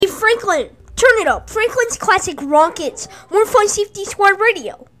Franklin, turn it up. Franklin's Classic Rockets. More Fun Safety Squad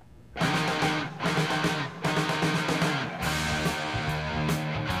Radio.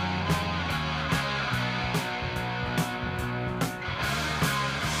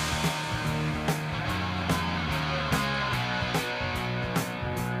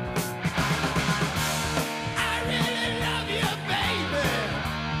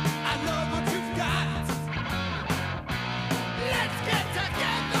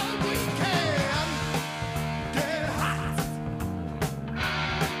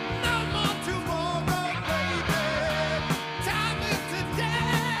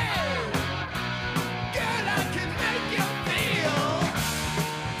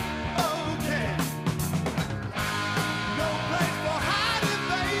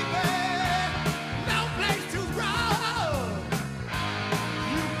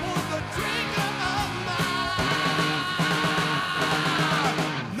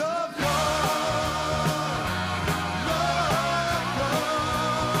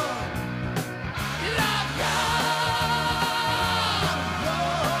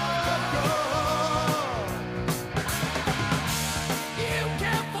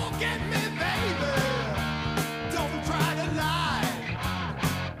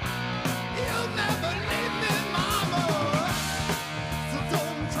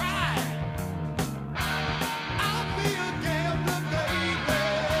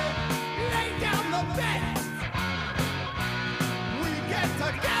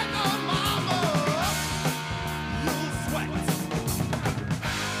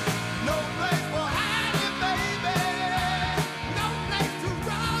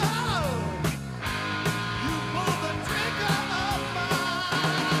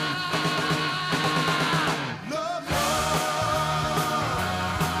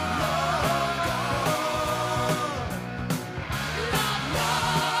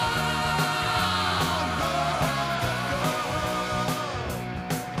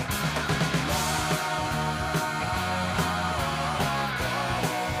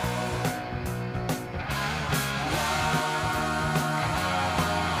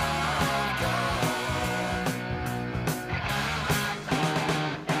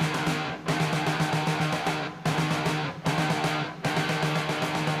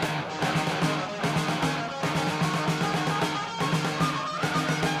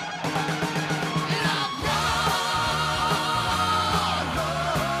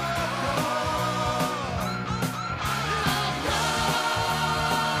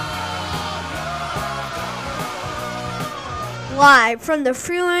 Live from the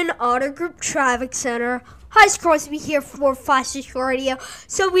Freeland Auto Group Traffic Center. Hi, it's Crosby here for Fastest Radio.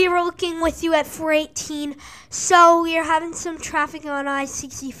 So we were looking with you at 418. So we are having some traffic on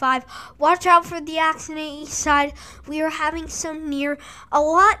I-65. Watch out for the accident east side. We are having some near a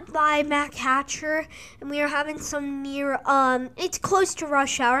lot by Mac Hatcher, and we are having some near it's close to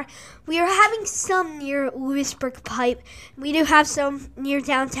rush hour. We are having some near Lewisburg Pipe. We do have some near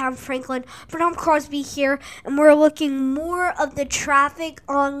downtown Franklin. But I'm Crosby here, and we're looking more of the traffic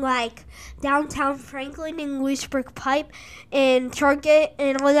on like downtown Franklin and Lewisburg Pipe and Target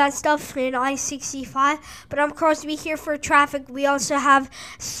and all that stuff in I-65. But I'm Crosby here for traffic. We also have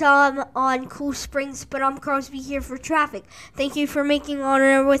some on Cool Springs, but I'm Crosby here for traffic. Thank you for making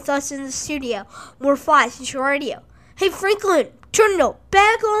honor with us in the studio. More Flash Radio. Hey Franklin, turn it up.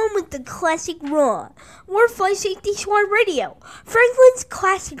 Back on with the classic rock. More Fly Safety Squad Radio. Franklin's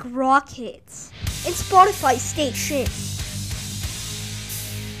Classic Rock Hits. And Spotify station.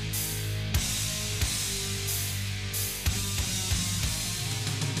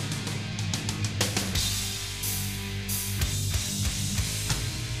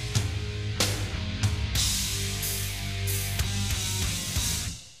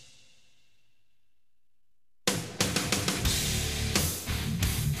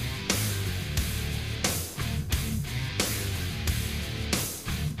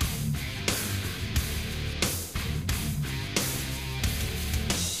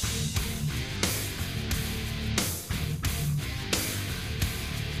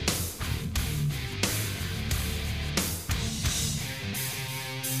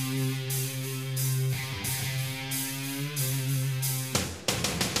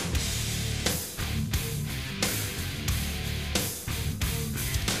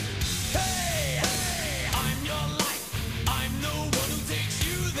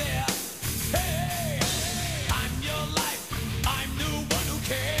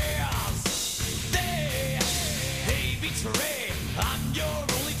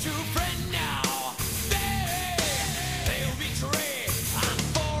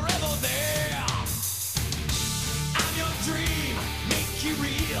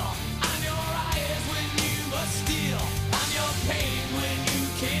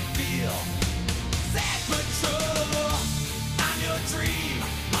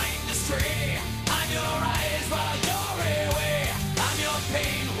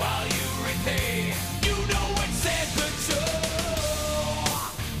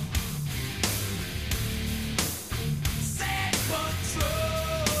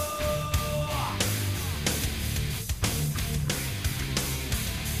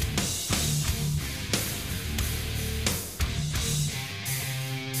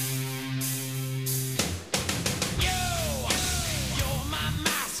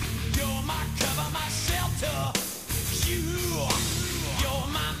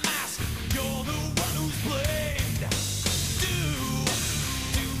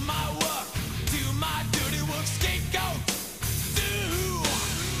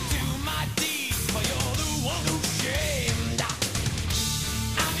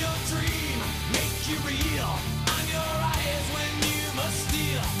 you real. I'm your eyes when you must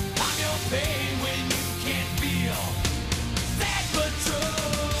steal. I'm your pain when you can't feel. Sad but true.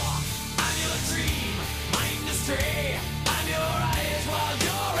 I'm your dream, mind astray. I'm your eyes while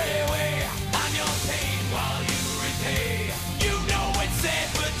you're away. I'm your pain while you repay. You know it's sad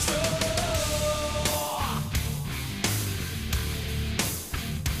but true.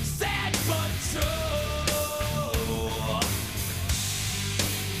 Sad but true.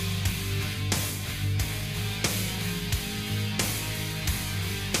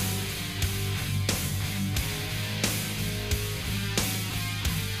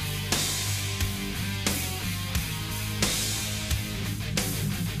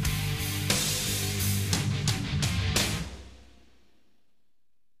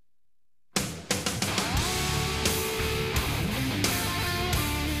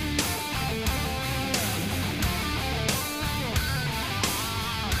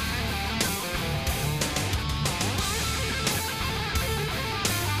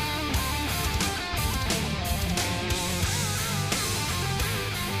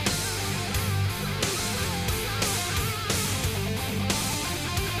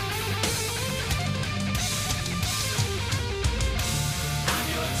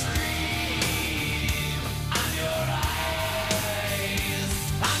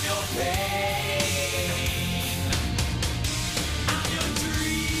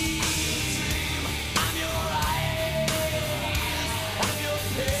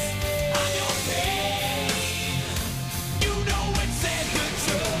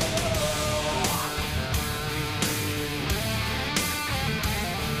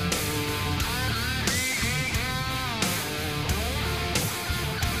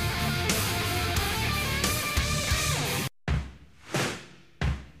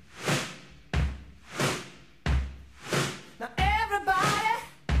 Now everybody,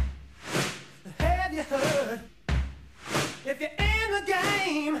 have you heard? If you're in the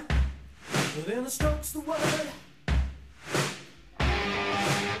game, well then the stroke's the word.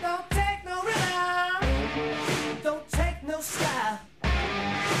 Don't take no rhythm, don't take no style.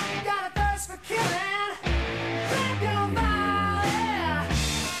 Got a thirst for killing, grab your vial, yeah.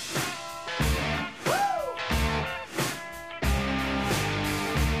 Woo!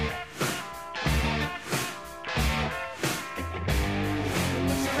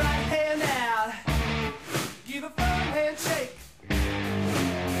 Put your right hand out, give a firm handshake.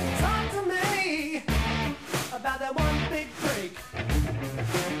 Talk to me about that one big break.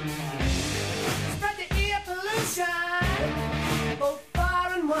 Spread the ear pollution both far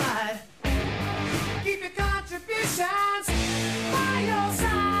and wide. Keep your contributions by your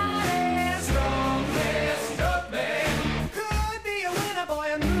side. Strong man, struck man. Could be a winner, boy,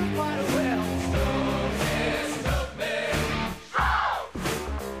 and move quite well. Strong man, struck man.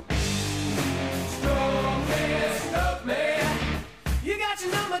 Strong man, struck man. You got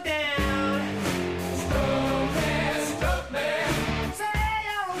your number down. Strong man, struck man. Say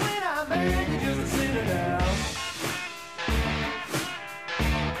you're a winner, man, you're just a sinner now.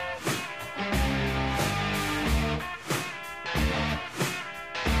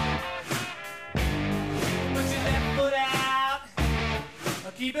 Put your left foot out,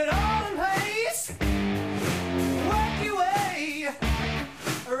 keep it all in place. Work your way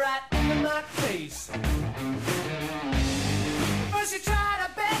right into my face. First you try to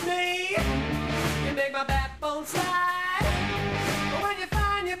bend me, you make my backbone slide. But when you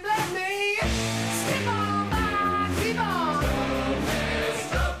find you bled me, skip on by, keep on.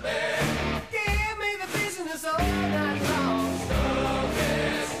 Stop it. Give me the business all night long. Stop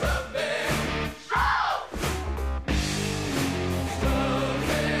it, stop it. Stop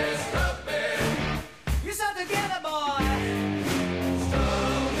it, stop it. You stuck together, boy.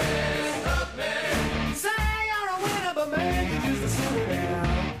 Stop it, stop it. Say you're a winner, but man, you're just a sinner now.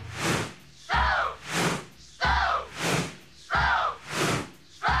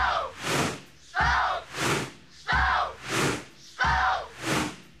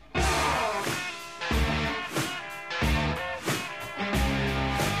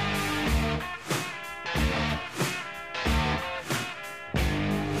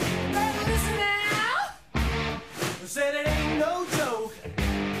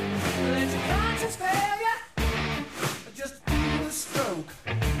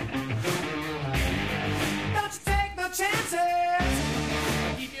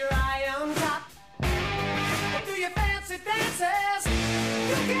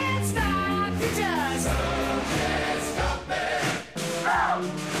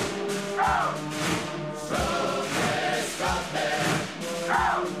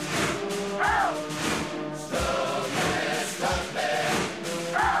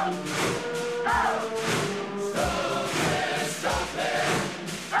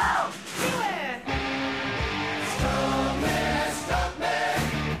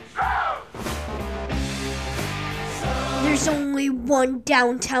 one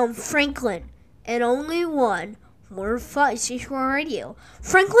downtown Franklin, and only one more 5 Station Radio.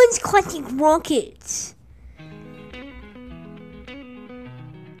 Franklin's collecting rockets.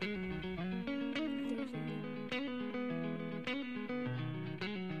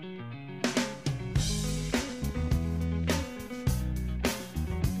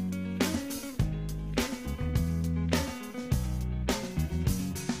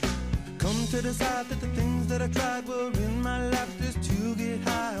 To decide that the things that I tried were in my life just to get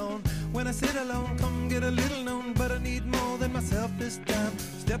high on. When I sit alone, come get a little known, but I need more than myself this time.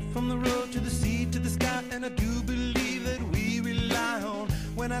 Step from the road to the sea to the sky, and I do believe that we rely on.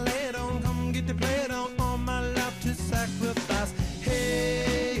 When I lay it on, come get to play it on, all my life to sacrifice.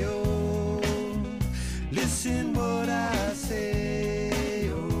 Hey, oh, listen what I say,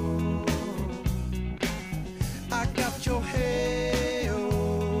 oh, I got your head.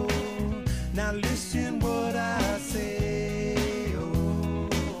 Now listen what I say, oh,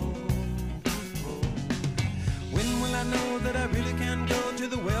 oh. When will I know that I really can go to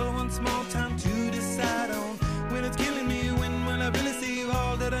the well one small time to decide on? When it's killing me, when will I really see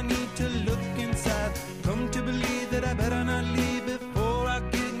all that I need to look inside? Come to believe that I better not leave before I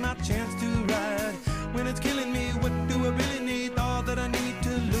get my chance to ride. When it's killing me, what do I really need? All that I need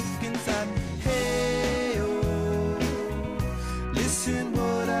to look inside. Hey, oh, listen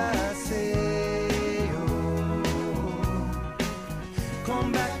what I say.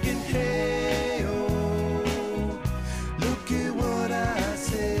 Come back and hey, oh, look at what I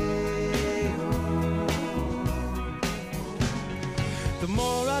say, oh. The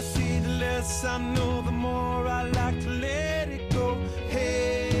more I see, the less I know, the more I like to let it go.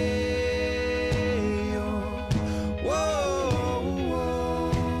 Hey, oh, whoa,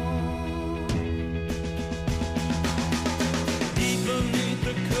 whoa. Deep beneath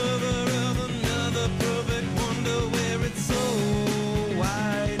the cover of another perfect wonder where it's so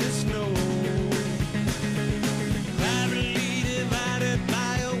white as snow, privately divided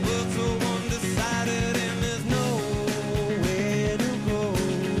by a world so undecided, and there's nowhere to go.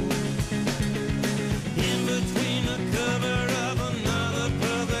 In between the cover of another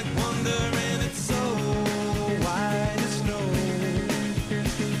perfect wonder, and it's so white as snow,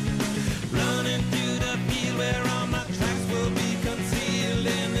 running through the field where all my tracks will be concealed,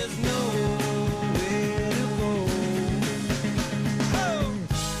 and there's nowhere to go. Oh!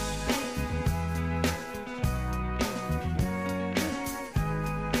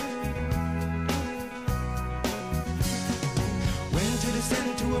 When to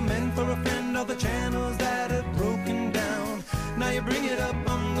descend to amend for a friend all the channels that have broken down. Now you bring it up,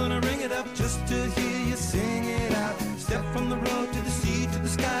 I'm gonna ring it up just to hear you sing it out. Step from the road to the sea to the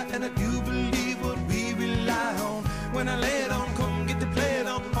sky, and I do believe what we rely on. When I lay it on, come get to play it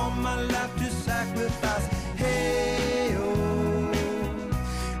on, all my life to sacrifice. Hey, oh,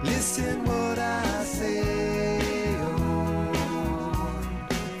 listen what I say, oh,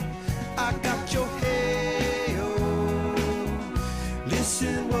 I got your hey, oh,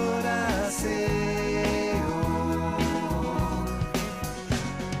 listen what I say, oh.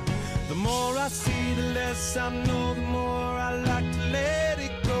 The more I see, the less I know, the more I like to let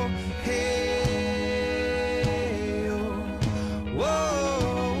it go. Hey, oh,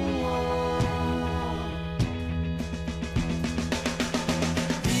 whoa, whoa.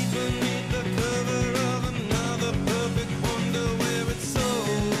 Deep beneath the cover of another perfect wonder where it's so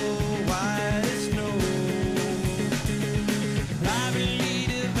white as snow, privately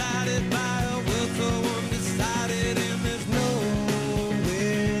divided by a world so undecided, and there's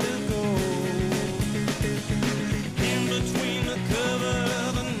nowhere to go. In between the cover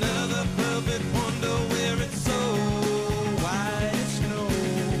of another perfect wonder where it's so white as snow,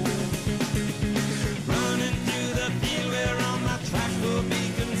 running through the field where all my tracks will be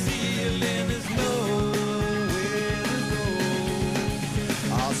concealed, and there's nowhere to go.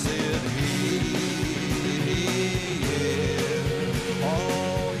 I said, hey, yeah,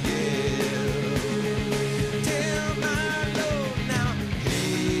 oh yeah, tell my Lord now,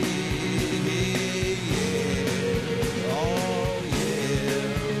 hey, yeah, oh yeah,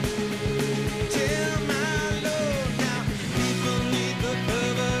 tell my Lord now, deep beneath the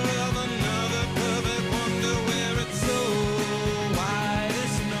cover of another perfect wonder where it's so white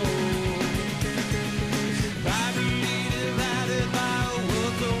as snow, privately divided by a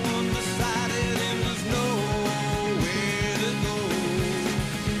world so undecided, and there's nowhere to go.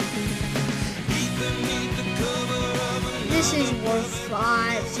 Deep beneath the cover of This is another War perfect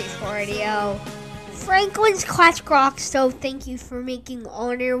 5 Station Radio. Franklin's Classic Rock, so thank you for making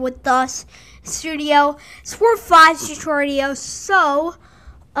honor with us. Studio. It's War 5 Station Radio, so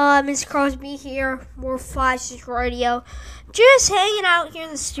Miss Crosby here, War 5 Station Radio. just hanging out here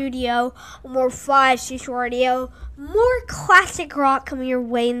in the studio. More 5-Station Radio, more classic rock coming your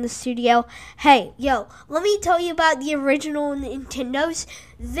way in the studio. Hey, yo, let me tell you about the original Nintendos.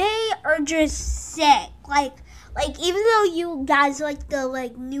 They are just sick. Like even though you guys like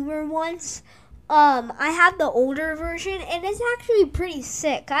the newer ones, I have the older version, and it's actually pretty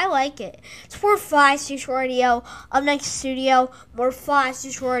sick. I like it. It's for 5-Station Radio. Up next, studio, more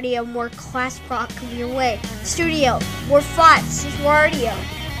 5-Station Radio, more classic rock coming your way. Studio, more 5-Station Radio.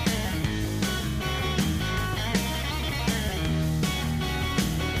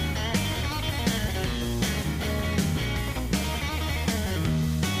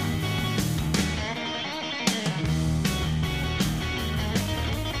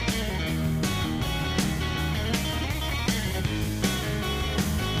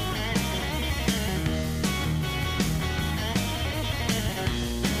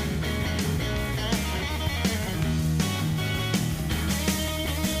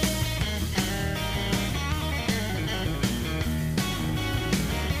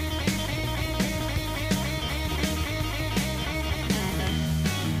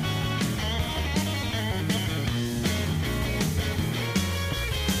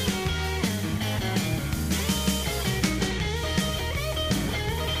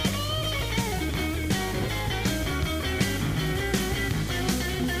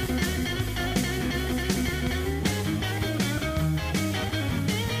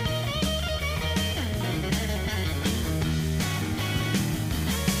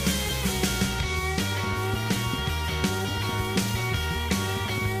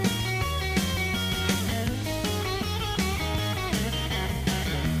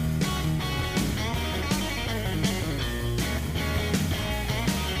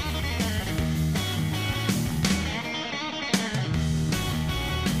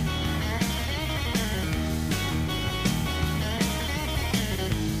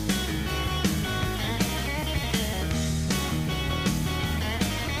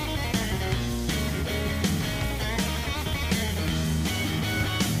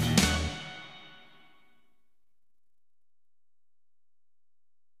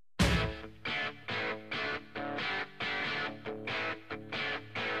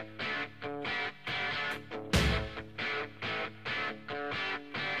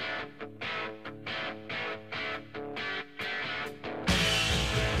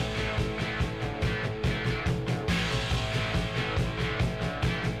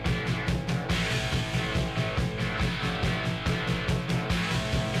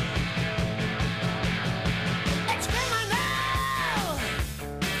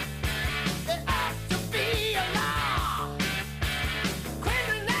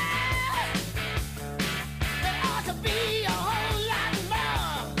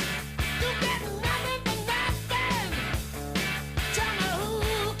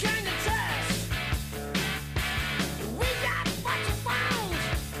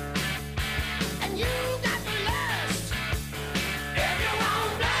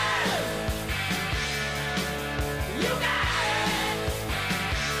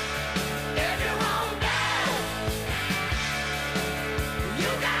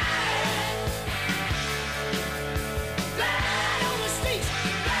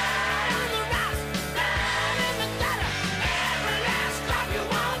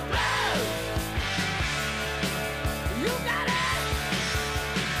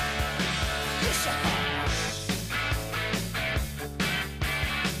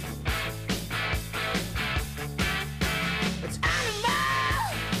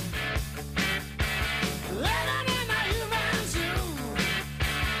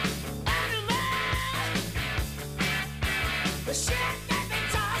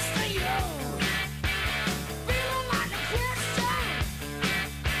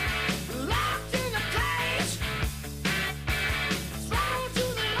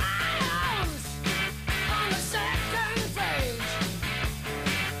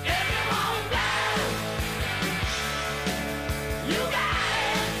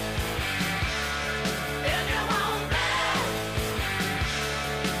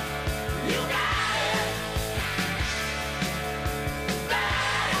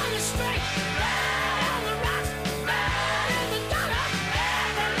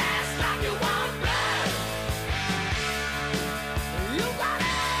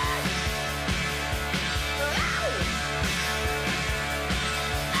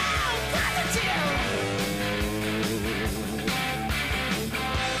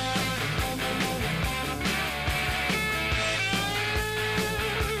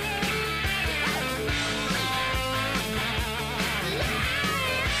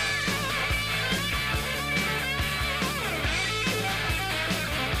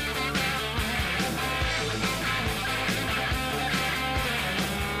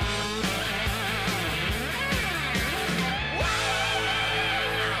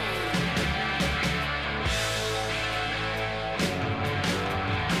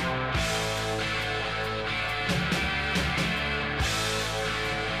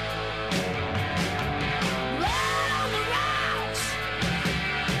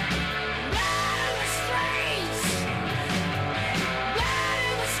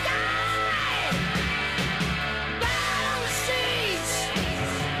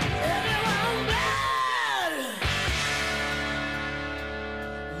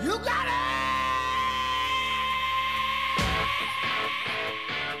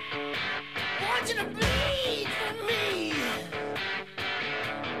 want you to bleed for me.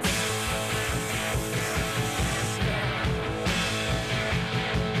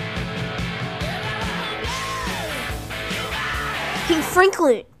 Hey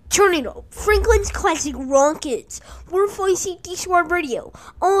Franklin, turn it up. Franklin's Classic Rockets. More Fun Safety Squad Radio.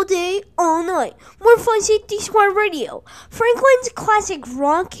 All day, all night. More Fun Safety Squad Radio. Franklin's Classic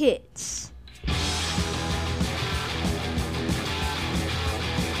Rockets.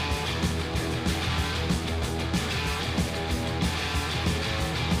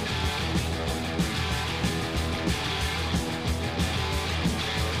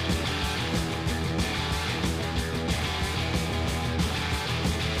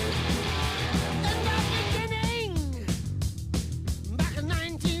 Back in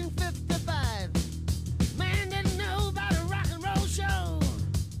 1955, man didn't know about a rock and roll show.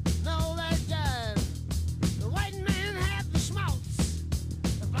 No, that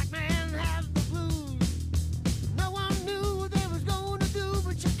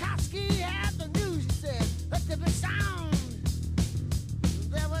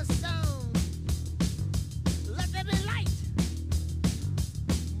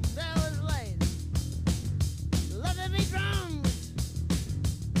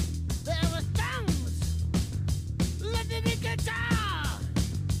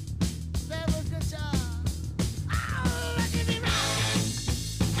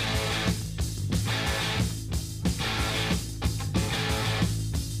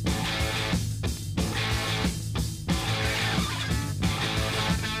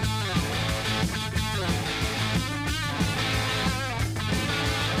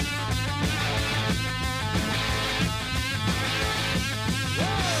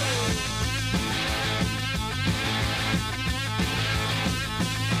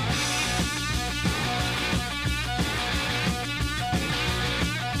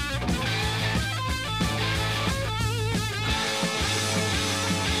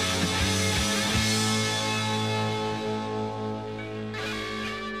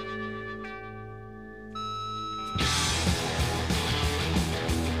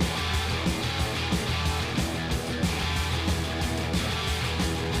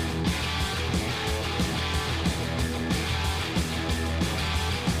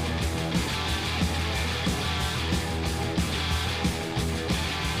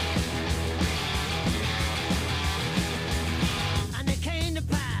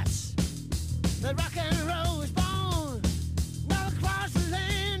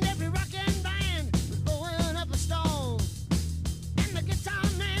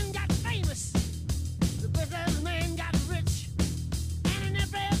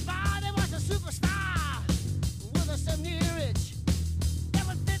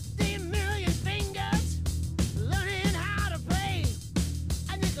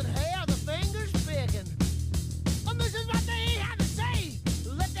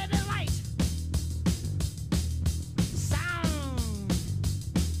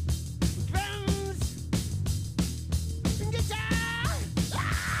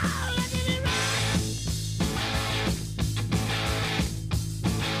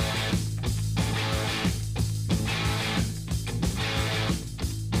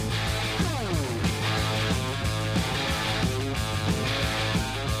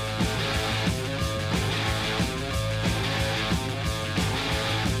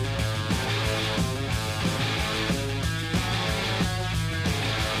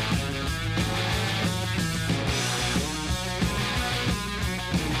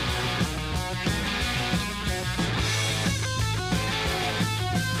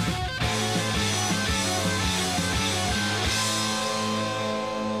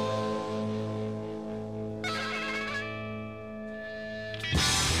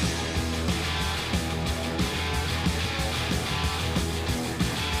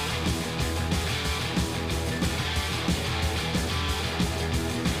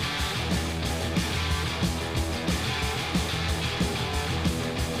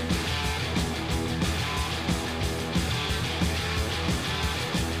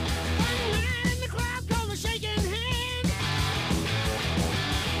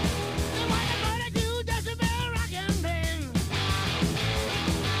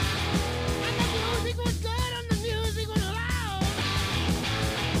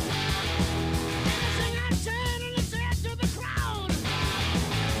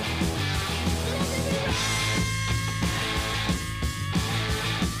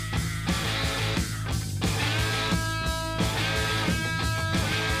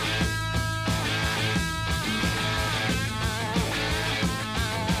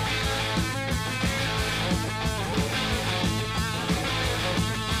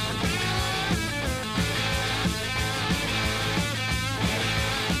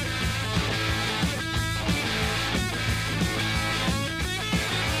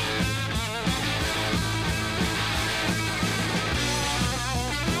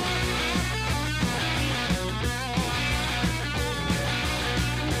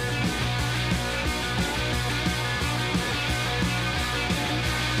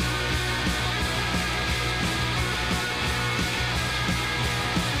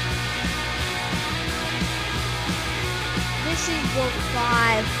This is Word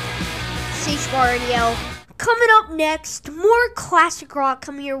 5, Stage Radio. Coming up next, more classic rock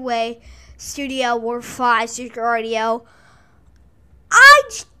coming your way. Studio Word 5, Stage Radio. I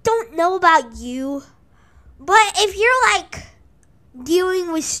just don't know about you, but if you're like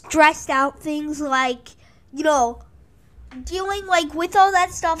dealing with stressed out things like, dealing like with all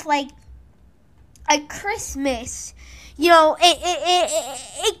that stuff like at Christmas,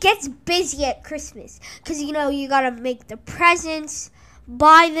 it gets busy at Christmas because you gotta make the presents,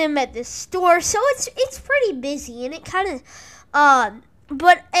 buy them at the store, so it's pretty busy and it kind of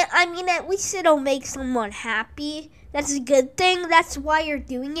but I mean at least it'll make someone happy. That's a good thing. That's why you're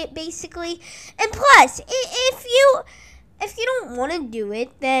doing it basically. And plus, if you don't want to do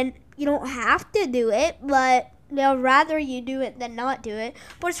it, then you don't have to do it, but they'll rather you do it than not do it.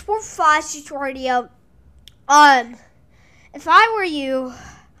 But it's for 5 Radio. If I were you,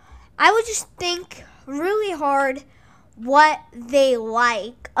 I would just think really hard what they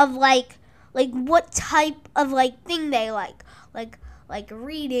like, of like what type of like thing they like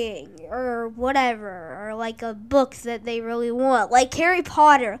reading or whatever, or like a book that they really want, like Harry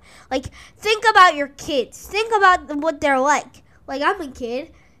Potter. Like, think about your kids. Think about what they're like. Like, I'm a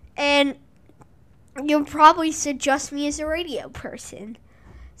kid, and you'll probably suggest me as a radio person.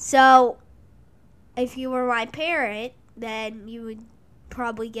 So, if you were my parent, then you would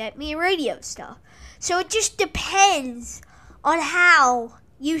probably get me radio stuff. So it just depends on how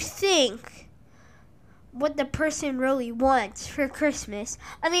you think what the person really wants for Christmas.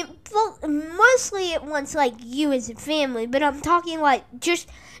 I mean, mostly it wants like you as a family, but I'm talking like just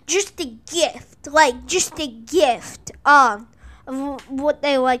a gift, of what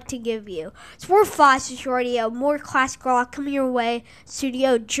they like to give you. It's more 5 Stage Radio, more classic rock coming your way.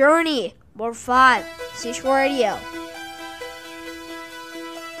 Studio Journey, more 5 Stage Radio.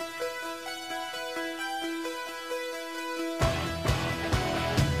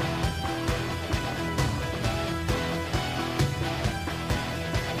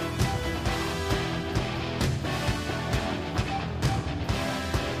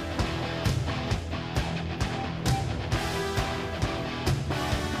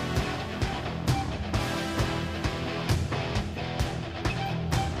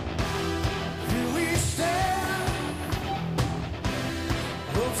 Here we stand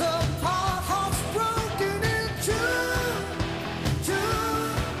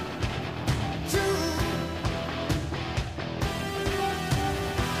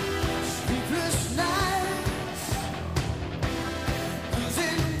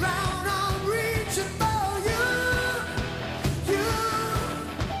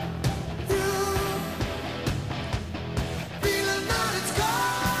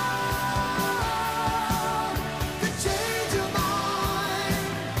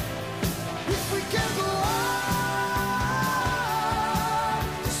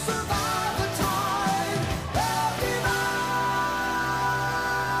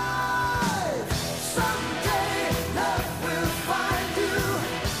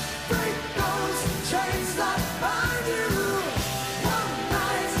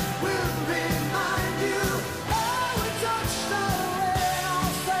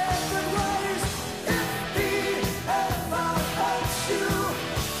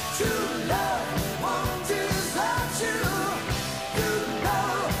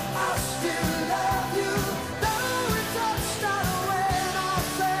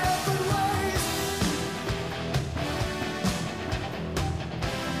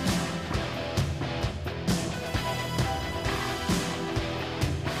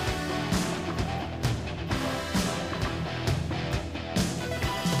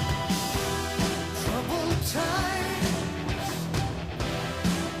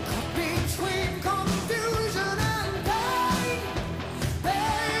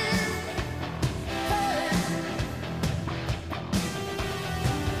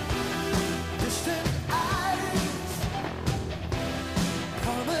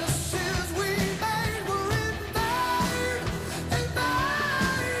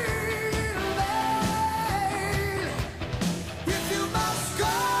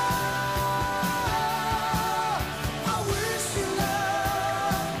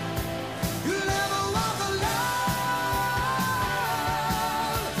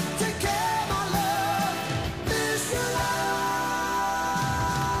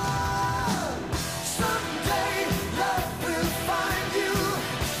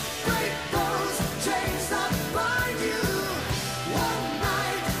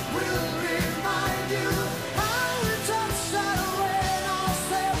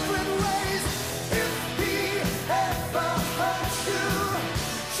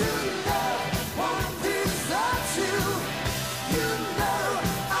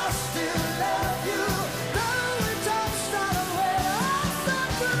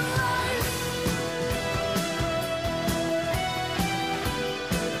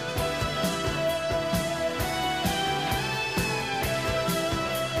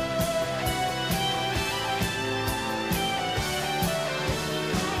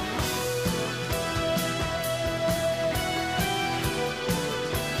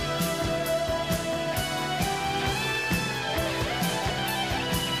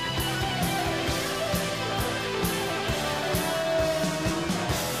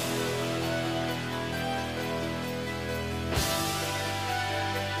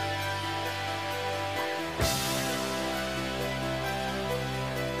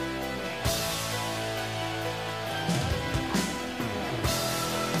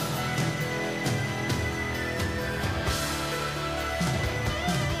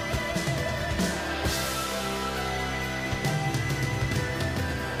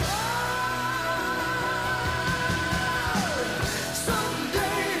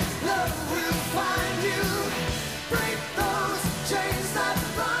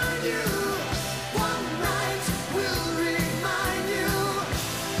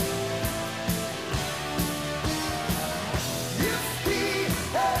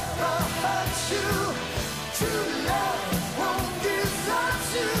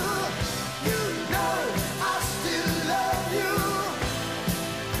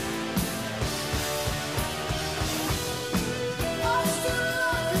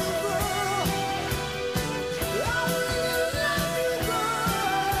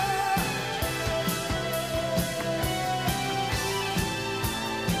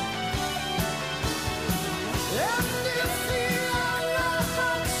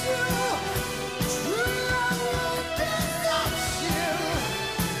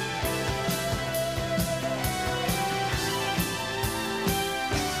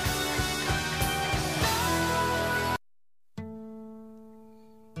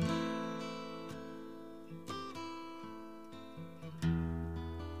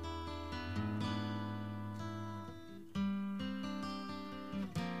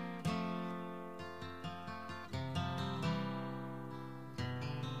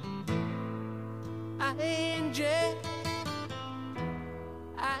Angie,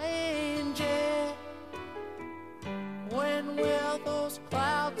 Angie, when will those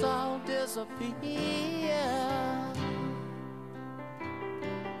clouds all disappear?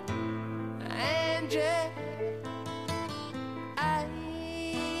 Angie,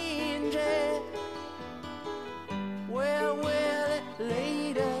 Angie, where will it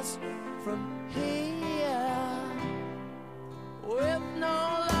lead us from here? With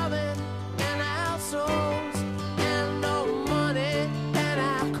no loving in our souls and no money in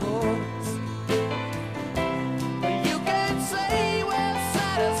our coats, you can say we're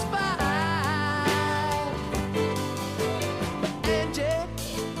satisfied. But Angie,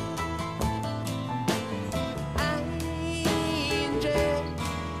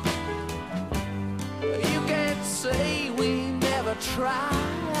 you can't say we never tried.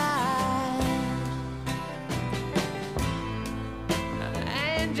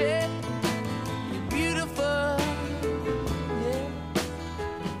 Angie, you're beautiful, yeah,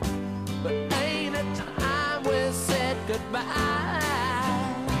 but ain't it time we said goodbye?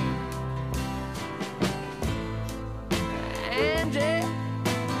 Angie,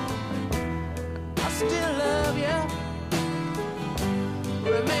 I still love you.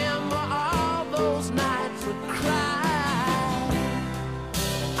 Remember all those nights we cried.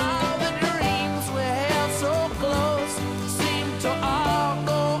 All the dreams we held so close seem to all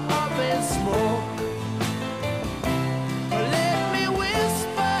go up in smoke. Let me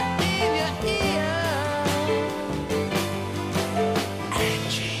whisper in your ear,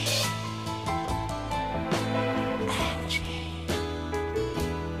 Angie, Angie,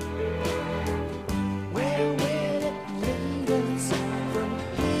 where will it lead us from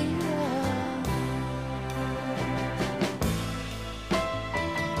here?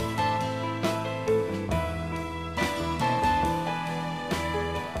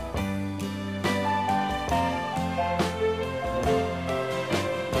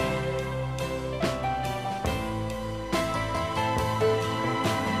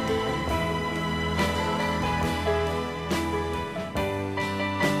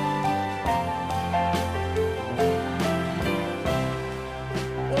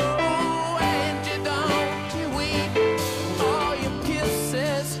 Oh, Angie, don't you weep. All your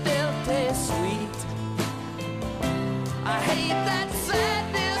kisses still taste sweet. I hate that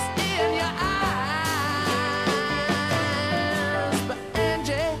sadness in your eyes. But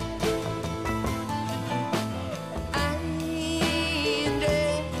Angie, Angie,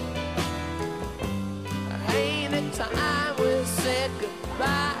 ain't it time we said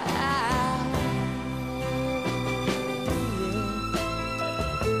goodbye?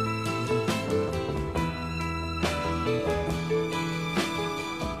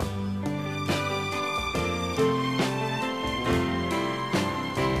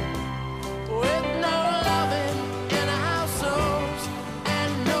 With no loving in our souls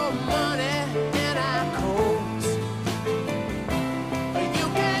and no money in our coats, you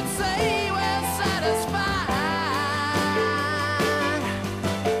can't say we're satisfied.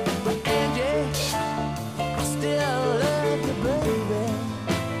 But Angie, I still love you, baby.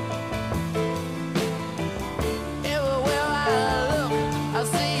 Everywhere I look, I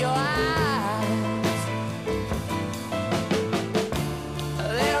see your eyes.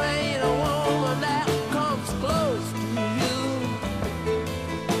 There ain't a woman that comes close to you.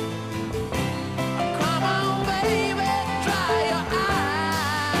 Come on, baby, dry your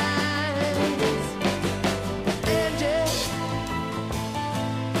eyes. Angie,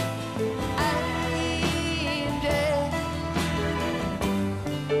 Angie,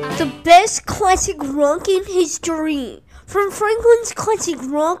 The best classic rock in history. From Franklin's Classic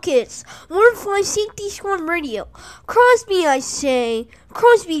Rockets, More 5 Safety Squad Radio. Crosby, I say.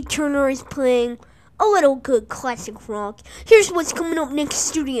 Crosby Turner is playing a little good classic rock. Here's what's coming up next,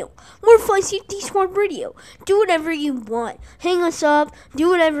 studio. More 5 Safety Squad Radio. Do whatever you want. Hang us up. Do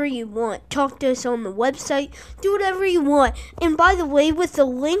whatever you want. Talk to us on the website. Do whatever you want. And by the way, with the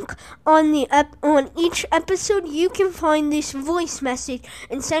link on the on each episode, you can find this voice message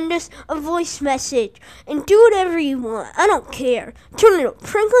and send us a voice message. And do whatever you want. I don't care. Turn it up.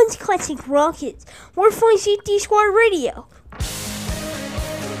 Franklin's Classic Rockets. More 5 Safety Squad Radio.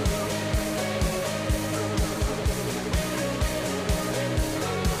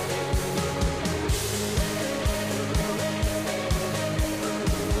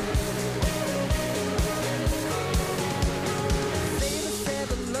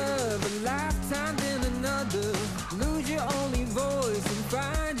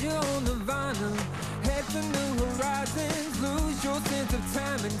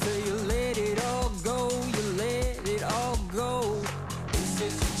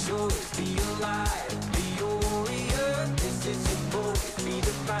 Choice, be alive.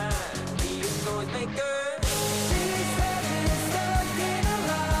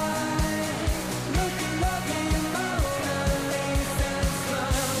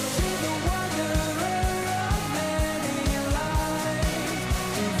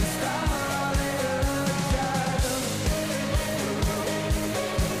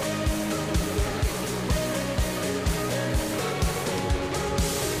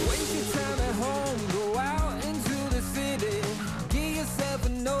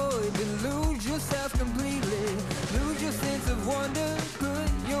 annoyed, then lose yourself completely. Lose your sense of wonder, put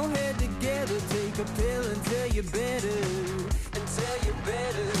your head together, take a pill until you're better. Until you're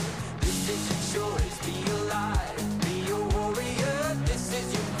better. This is your choice, be alive, be a warrior. This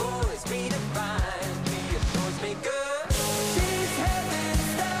is your voice, be defined, be a choice maker. She's heaven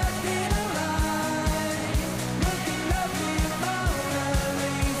stuck in a line, looking up in Mona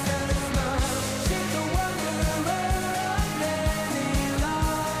Lisa's smile. She's the wanderer of many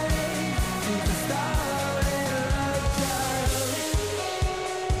lives. She's a star in a child.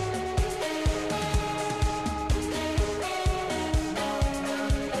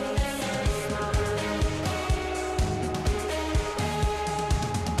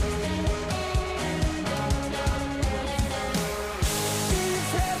 She's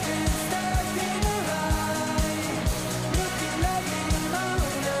heaven stuck in a line, looking up in Mona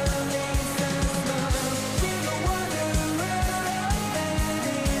Lisa's smile. She's the wanderer of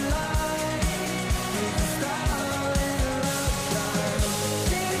many lives. She's a star in a child.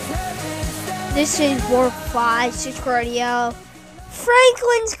 She's heaven stuck. This is War 5 Stitch Radio.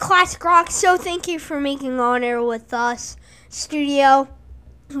 Franklin's Classic Rock. So thank you for making on air with us, studio.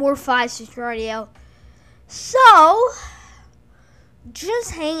 War 5 Stitch Radio. So,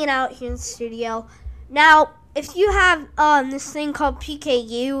 just hanging out here in the studio. Now, if you have this thing called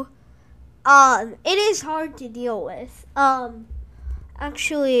PKU, it is hard to deal with.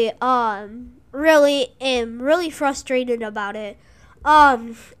 Actually, really am really frustrated about it.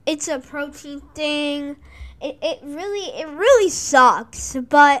 It's a protein thing. It really sucks,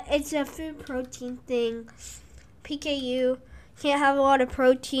 but it's a food protein thing. PKU, can't have a lot of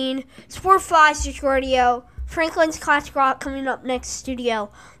protein. Sport 5 Stitch Radio. Franklin's Classic Rock coming up next,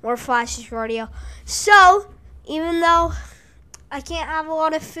 studio. More Flash Stitch Radio. So, even though I can't have a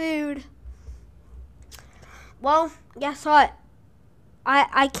lot of food, well, guess what?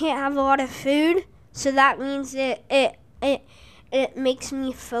 I can't have a lot of food, so that means it makes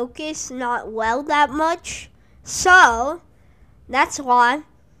me focus not well that much. So, that's why.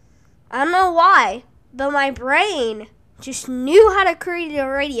 I don't know why, but my brain just knew how to create a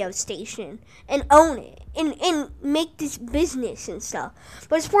radio station and own it and make this business and stuff.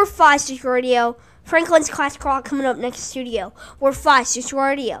 But it's War 5 Stitch Radio. Franklin's Classic Rock coming up next, studio. War 5 Stitch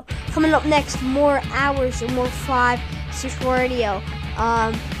Radio. Coming up next, more hours of War 5 Stitch Radio.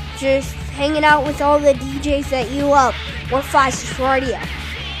 Just hanging out with all the DJs that you love. War 5 Stitch Radio.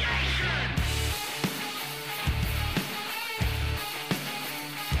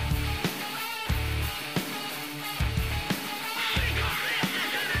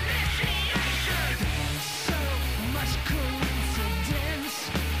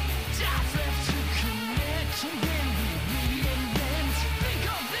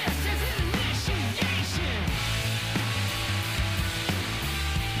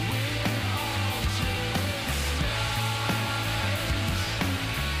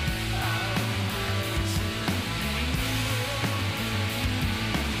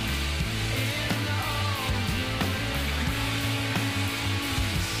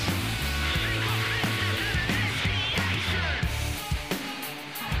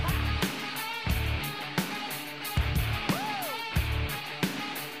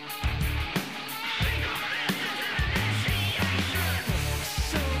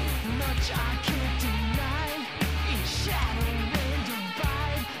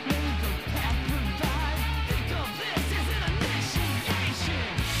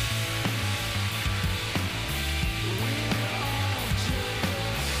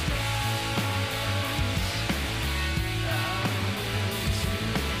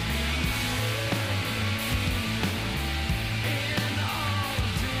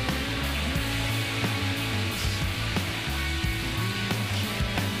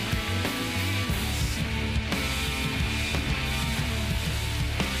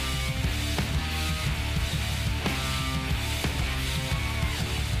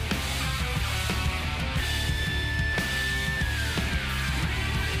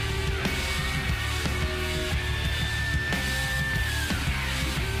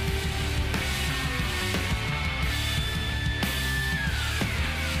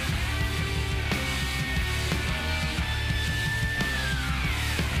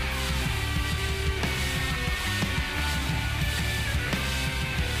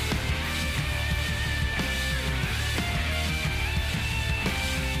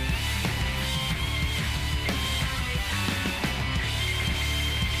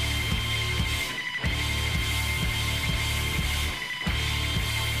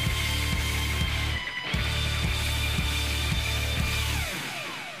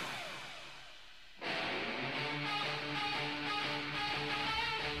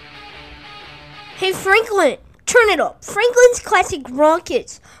 Hey Franklin, turn it up. Franklin's Classic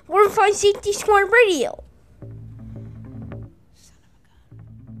Rockets. 105 Safety Squad Radio.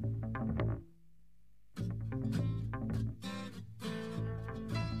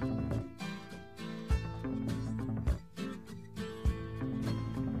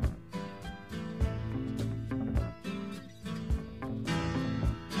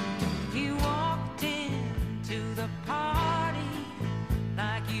 You walked into the party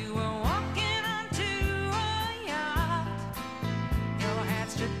like you were walking onto a yacht. Your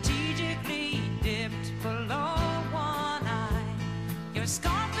hat strategically dipped below one eye. Your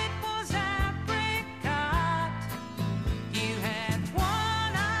scarf, it was apricot. You had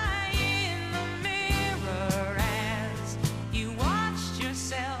one eye in the mirror as you watched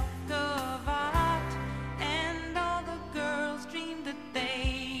yourself go out. And all the girls dreamed that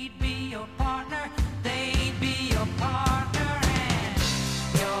they'd be your partner. They'd be your partner. And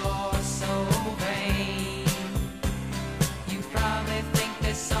you're so vain. You probably think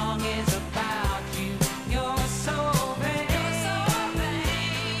this song is about you. You're so vain.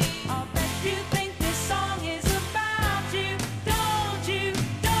 I'll bet you think this song is about you. Don't you?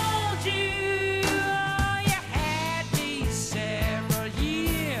 Don't you? Oh, you had me several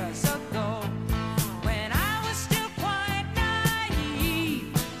years ago when I was still quite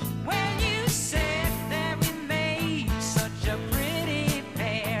naive. When you said that we made such a pretty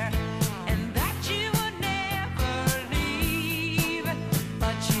pair and that you would never leave.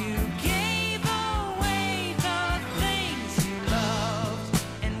 But you gave away the things you loved,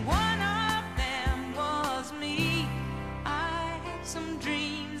 and one of them was me. I had some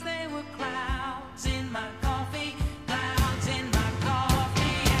dreams, they were clouds in my coffee, clouds in my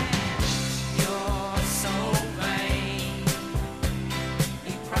coffee. And you're so vain.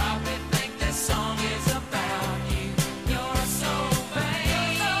 You probably think this song is about you. You're so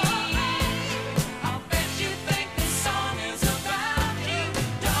vain. I'll bet you think this song is about you.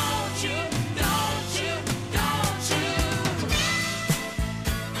 Don't you? Don't you? Don't you?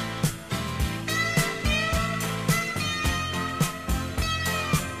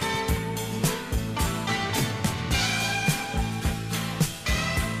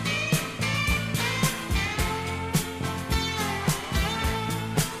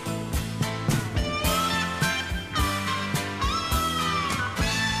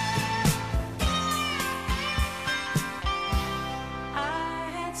 I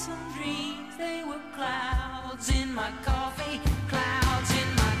had some dreams, they were clouds in my coffee, clouds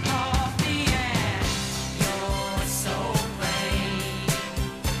in my coffee. And you're so vain.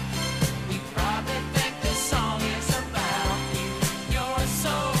 You probably think this song is about you. You're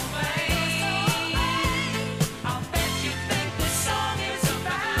so vain. I'll bet you think this song is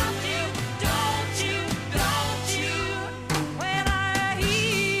about you. Don't you? Don't you? When I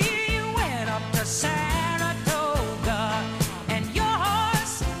hear you went up to Saratoga and your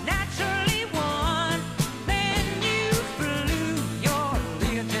horse naturally won, then you flew your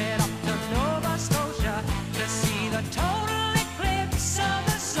Learjet up to Nova Scotia to see the total eclipse of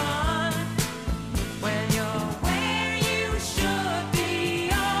the sun. When you're where you should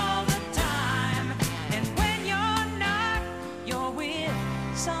be all the time, and when you're not, you're with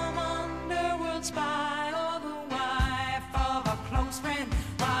some underworld spy or the wife of a close friend,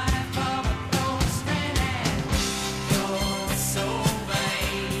 wife of a close friend. And you're so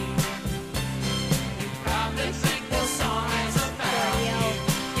vain. You probably think this song is about you.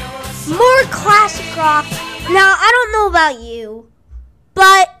 You're so More classic rock. Now, I don't know about you,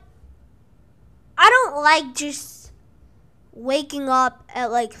 but I don't like just waking up at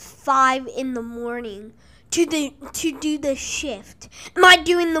like 5 in the morning to do the shift. Am I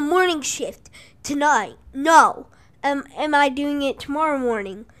doing the morning shift tonight? No. Am I doing it tomorrow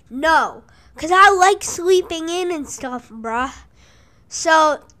morning? No. Because I like sleeping in and stuff, bruh.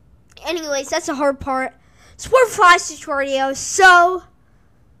 So, anyways, that's the hard part. Sport 5 tutorial. So,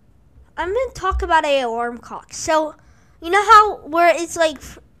 I'm going to talk about an alarm clock. So, you know how where it's like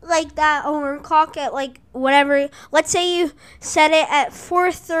that alarm clock at like whatever. Let's say you set it at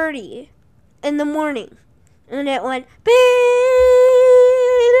 4:30 in the morning, and it went beep.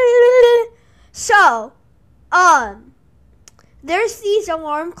 So, there's these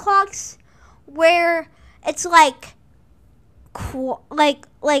alarm clocks where it's like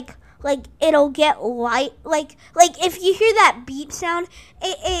it'll get light, like if you hear that beep sound,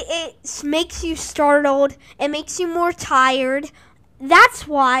 it makes you startled, it makes you more tired. That's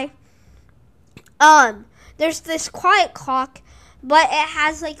why there's this quiet clock, but it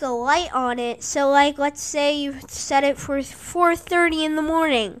has like a light on it. So like let's say you set it for 4:30 in the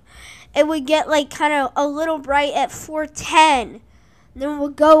morning, it would get like kind of a little bright at 4:10. And then it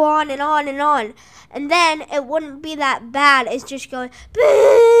would go on and on and on. And then it wouldn't be that bad. It's just going,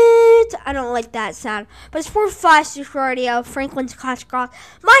 beep. I don't like that sound. But it's for Fastest Radio, Franklin's Classic Rock.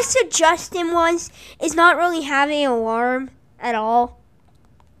 My suggestion is not really having an alarm at all.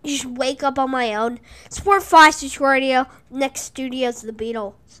 Just wake up on my own. Sport 5 Sister Radio. Next studio's the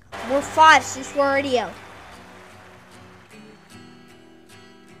Beatles. We're 5 Sister Radio.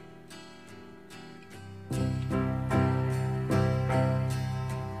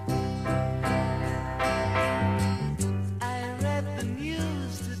 I read the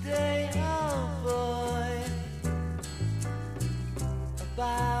news today, oh boy,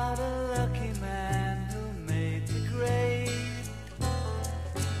 about a lucky man who made the grade.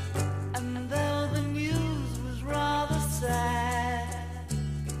 And though the news was rather sad,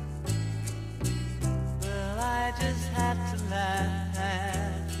 well, I just had to laugh.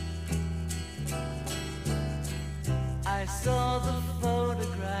 I saw the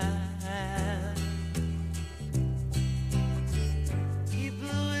photograph. He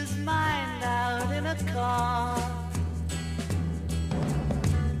blew his mind out in a car.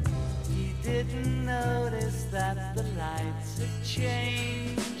 He didn't notice that the lights had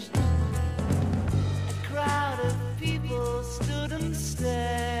changed. A crowd of people stood and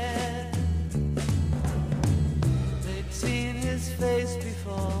stared. They'd seen his face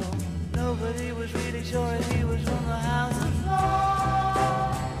before. Nobody was really sure if he was from the House of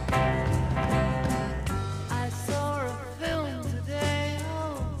Lords. I saw a film today,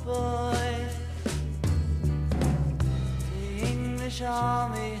 oh boy. The English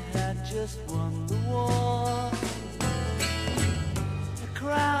army had just won the war. A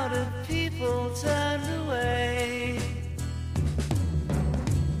crowd of people turned away,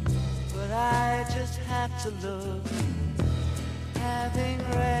 but I just had to look. Having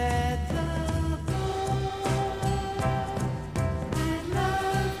read the book, I'd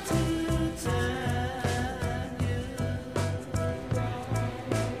love to turn you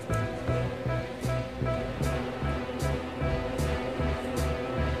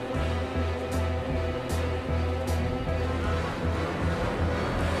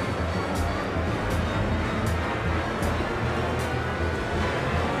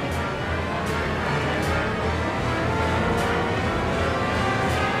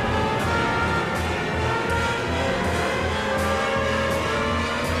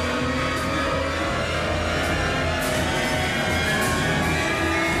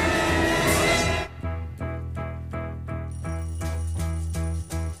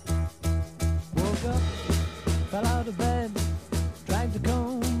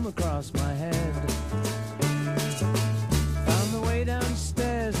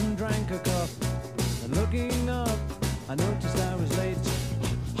I noticed I was late.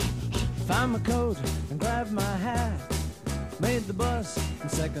 Found my coat and grabbed my hat. Made the bus in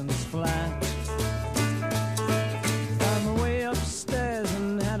seconds flat. Found my way upstairs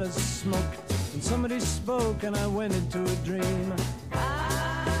and had a smoke. And somebody spoke and I went into a dream.